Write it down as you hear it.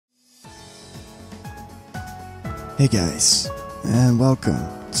Hey guys, and welcome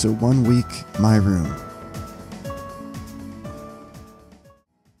to 1 Week My Room.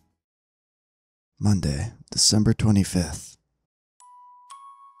 Monday, December 25th.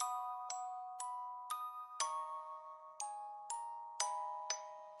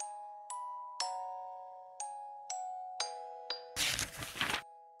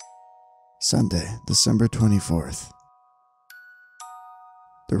 Sunday, December 24th.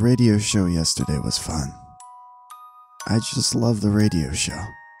 The radio show yesterday was fun. I just love the radio show.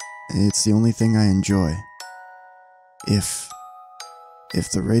 It's the only thing I enjoy. If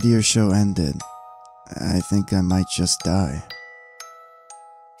the radio show ended, I think I might just die.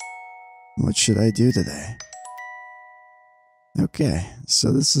 What should I do today? Okay,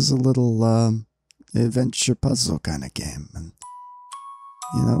 so this is a little adventure puzzle kind of game, and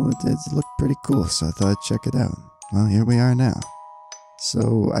it looked pretty cool, so I thought I'd check it out. Well, here we are now.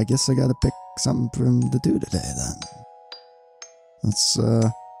 So I guess I gotta pick something from to do today then. Let's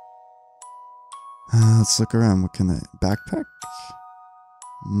look around. What can I... Backpack?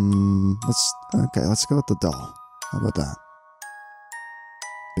 Let's go with the doll. How about that?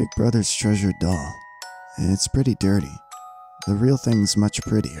 Big Brother's treasured doll. It's pretty dirty. The real thing's much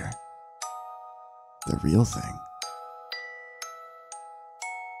prettier. The real thing?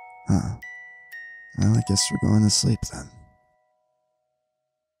 Huh. Well, I guess we're going to sleep then.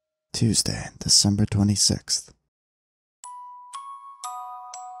 Tuesday, December 26th.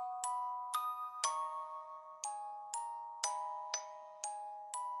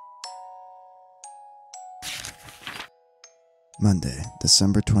 Monday,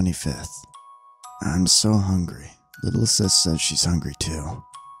 December 25th. I'm so hungry. Little sis says she's hungry too.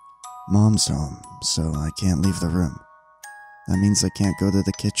 Mom's home, so I can't leave the room. That means I can't go to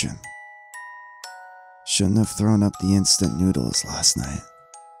the kitchen. Shouldn't have thrown up the instant noodles last night.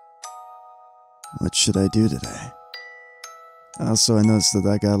 What should I do today? Also, I noticed that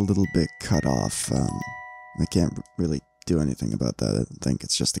I got a little bit cut off. I can't really do anything about that. I think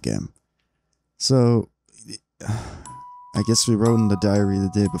it's just a game. So, I guess we wrote in the diary the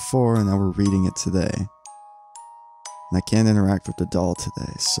day before, and now we're reading it today. And I can't interact with the doll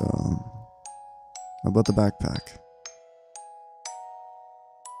today, so... How about the backpack?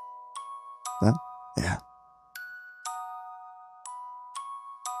 That? Yeah.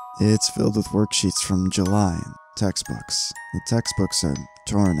 It's filled with worksheets from July and textbooks. The textbooks are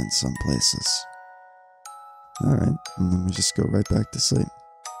torn in some places. Alright, and then we just go right back to sleep.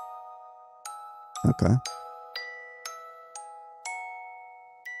 Okay.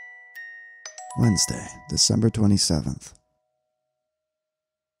 Wednesday, December 27th.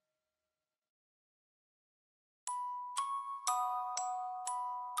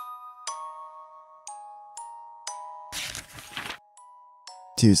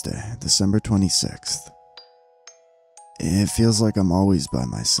 Tuesday, December 26th. It feels like I'm always by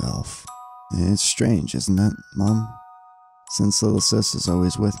myself. It's strange, isn't it, Mom? Since little sis is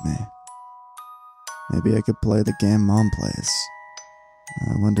always with me. Maybe I could play the game Mom plays.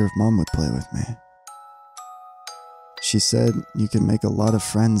 I wonder if Mom would play with me. She said you can make a lot of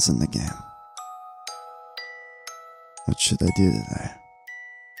friends in the game. What should I do today?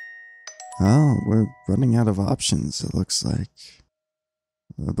 Oh, we're running out of options, it looks like.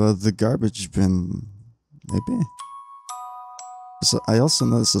 About the garbage bin, maybe? So I also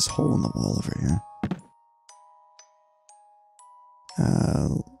noticed this hole in the wall over here.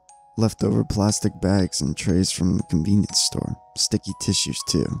 Leftover plastic bags and trays from the convenience store. Sticky tissues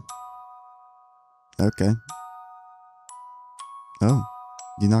too. Okay. Oh,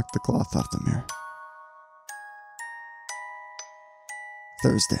 you knocked the cloth off the mirror.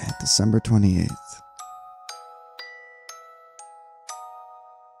 Thursday, December 28th.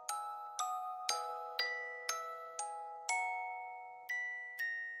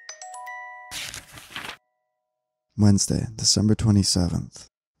 Wednesday, December 27th.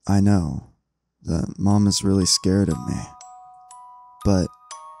 I know that Mom is really scared of me, but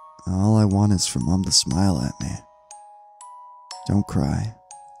all I want is for Mom to smile at me. Don't cry.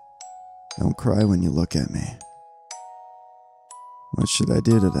 Don't cry when you look at me. What should I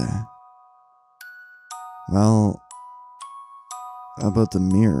do today? Well, how about the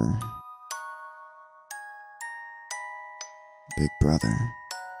mirror? Big Brother,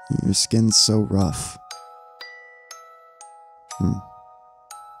 your skin's so rough.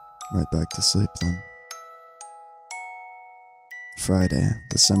 Right back to sleep then. Friday,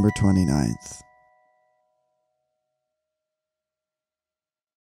 December 29th.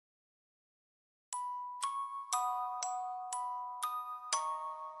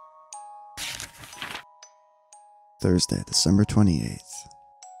 Thursday, December 28th.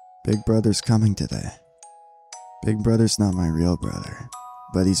 Big Brother's coming today. Big brother's not my real brother,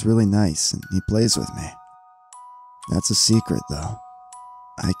 but he's really nice and he plays with me. That's a secret though.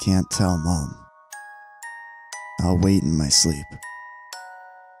 I can't tell Mom. I'll wait in my sleep.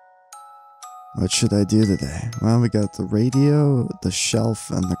 What should I do today? Well, we got the radio, the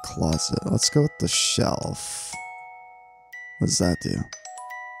shelf, and the closet. Let's go with the shelf. What does that do?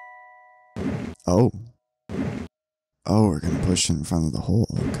 Oh. Oh, we're gonna push it in front of the hole,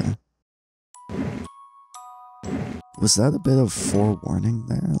 okay. Was that a bit of forewarning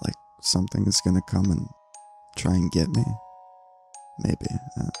there? Like, something is gonna come and try and get me? Maybe.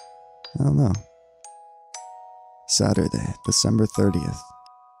 I don't know. Saturday, December 30th.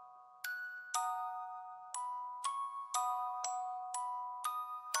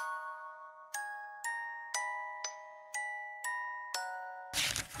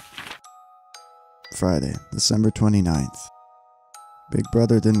 Friday, December 29th. Big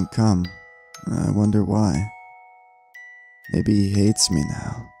brother didn't come. I wonder why. Maybe he hates me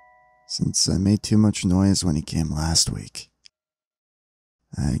now, since I made too much noise when he came last week.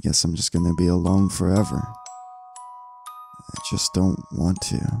 I guess I'm just gonna be alone forever. I just don't want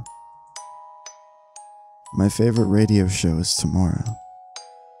to. My favorite radio show is tomorrow.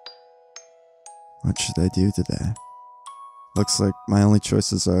 What should I do today? Looks like my only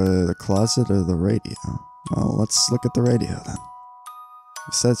choices are the closet or the radio. Well, let's look at the radio then.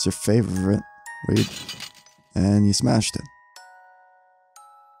 You said it's your favorite, and you smashed it.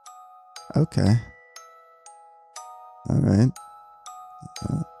 Okay. Alright.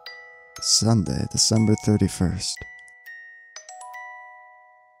 Sunday, December 31st.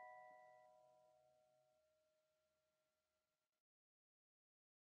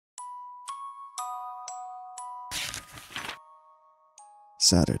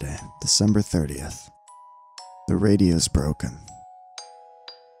 Saturday, December 30th. The radio's broken.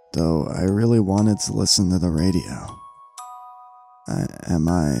 Though I really wanted to listen to the radio. Am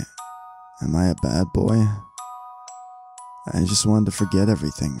I a bad boy? I just wanted to forget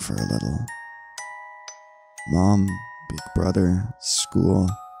everything for a little. Mom, big brother, school,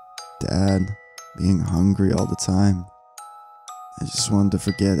 dad, being hungry all the time. I just wanted to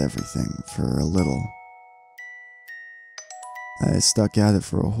forget everything for a little. I stuck at it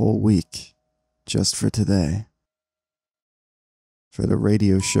for a whole week, just for today. For the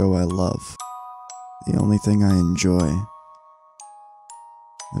radio show I love, the only thing I enjoy.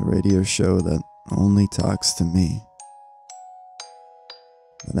 The radio show that only talks to me.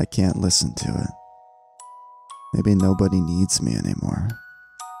 But I can't listen to it. Maybe nobody needs me anymore.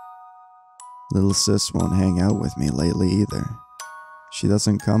 Little sis won't hang out with me lately either. She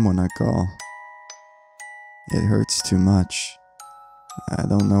doesn't come when I call. It hurts too much. I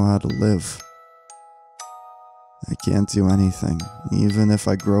don't know how to live. I can't do anything. Even if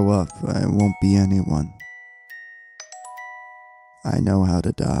I grow up, I won't be anyone. I know how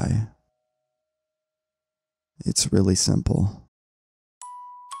to die. It's really simple.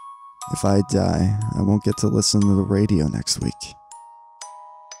 If I die, I won't get to listen to the radio next week.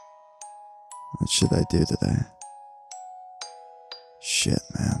 What should I do today? Shit,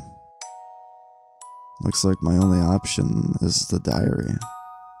 man. Looks like my only option is the diary.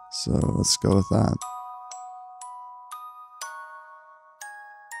 So let's go with that.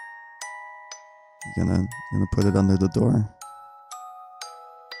 You're gonna put it under the door?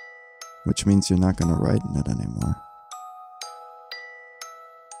 Which means you're not gonna write in it anymore.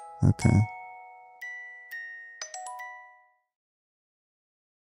 Okay.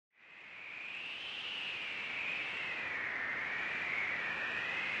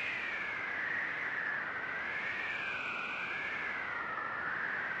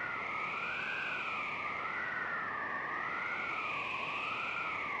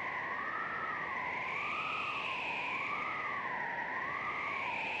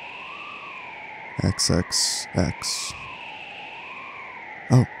 XXX.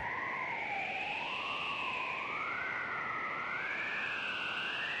 Oh.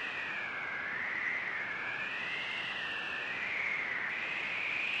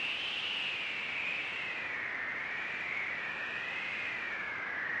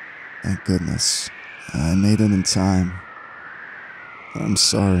 Thank goodness. I made it in time. I'm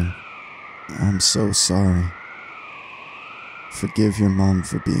sorry. I'm so sorry. Forgive your mom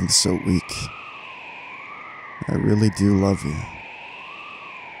for being so weak. I really do love you.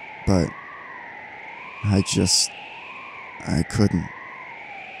 But I couldn't.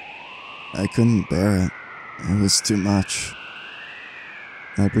 I couldn't bear it. It was too much.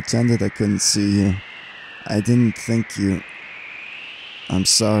 I pretended I couldn't see you. I didn't think you... I'm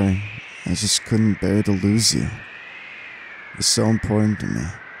sorry. I just couldn't bear to lose you. You're so important to me.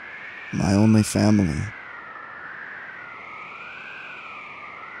 My only family.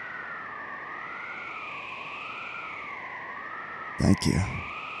 Thank you.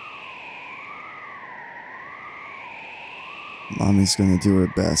 Mommy's gonna do her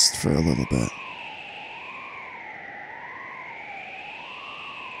best for a little bit.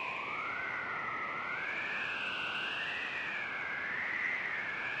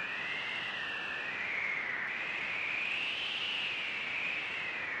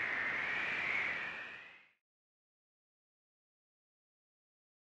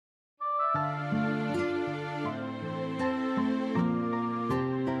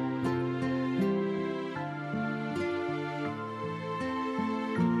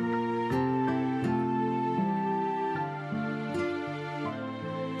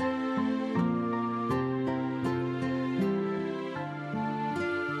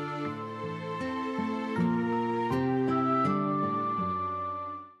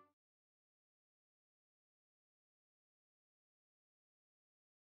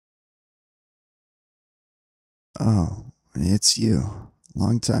 Oh, it's you.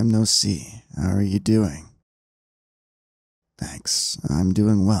 Long time no see. How are you doing? Thanks. I'm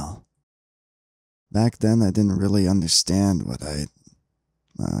doing well. Back then, I didn't really understand what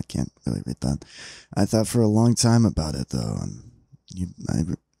well, I can't really read that. I thought for a long time about it, though, and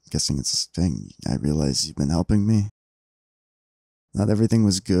I'm guessing it's a thing. I realized you've been helping me. Not everything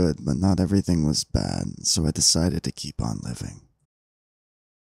was good, but not everything was bad, so I decided to keep on living.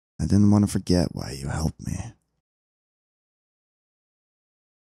 I didn't want to forget why you helped me.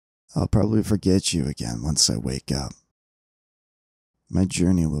 I'll probably forget you again once I wake up. My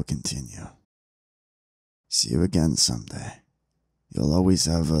journey will continue. See you again someday. You'll always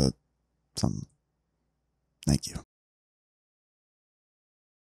have some. Thank you.